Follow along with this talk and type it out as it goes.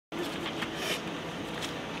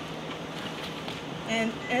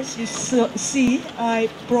And as you see, I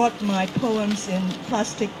brought my poems in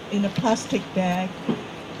a plastic bag.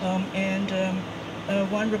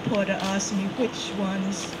 One reporter asked me which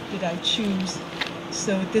ones did I choose.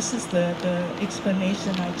 So this is the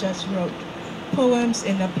explanation I just wrote. Poems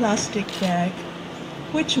in a plastic bag.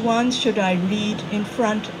 Which ones should I read in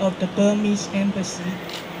front of the Burmese embassy?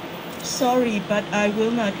 Sorry, but I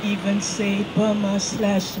will not even say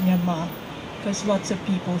Burma/Myanmar, because lots of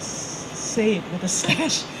people say it with a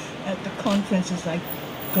slash at the conferences I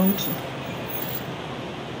go to.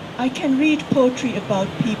 I can read poetry about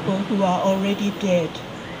people who are already dead.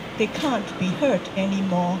 They can't be hurt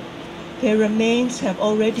anymore. Their remains have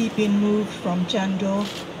already been moved from Jandor,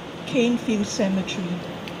 Canefield Cemetery,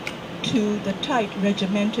 to the tight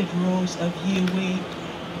regimented rows of Yue,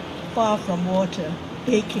 far from water,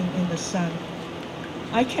 baking in the sun.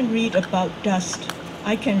 I can read about dust.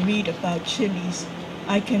 I can read about chilies.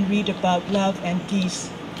 I can read about love and geese,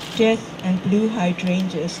 death and blue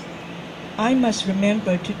hydrangeas. I must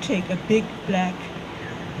remember to take a big black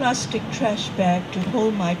plastic trash bag to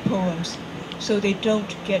hold my poems so they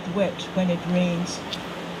don't get wet when it rains.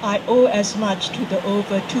 I owe as much to the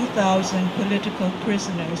over 2,000 political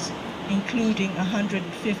prisoners, including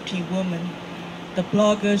 150 women, the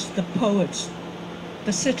bloggers, the poets,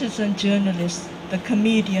 the citizen journalist, the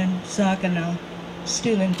comedian Zagana,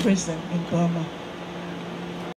 still in prison in Burma.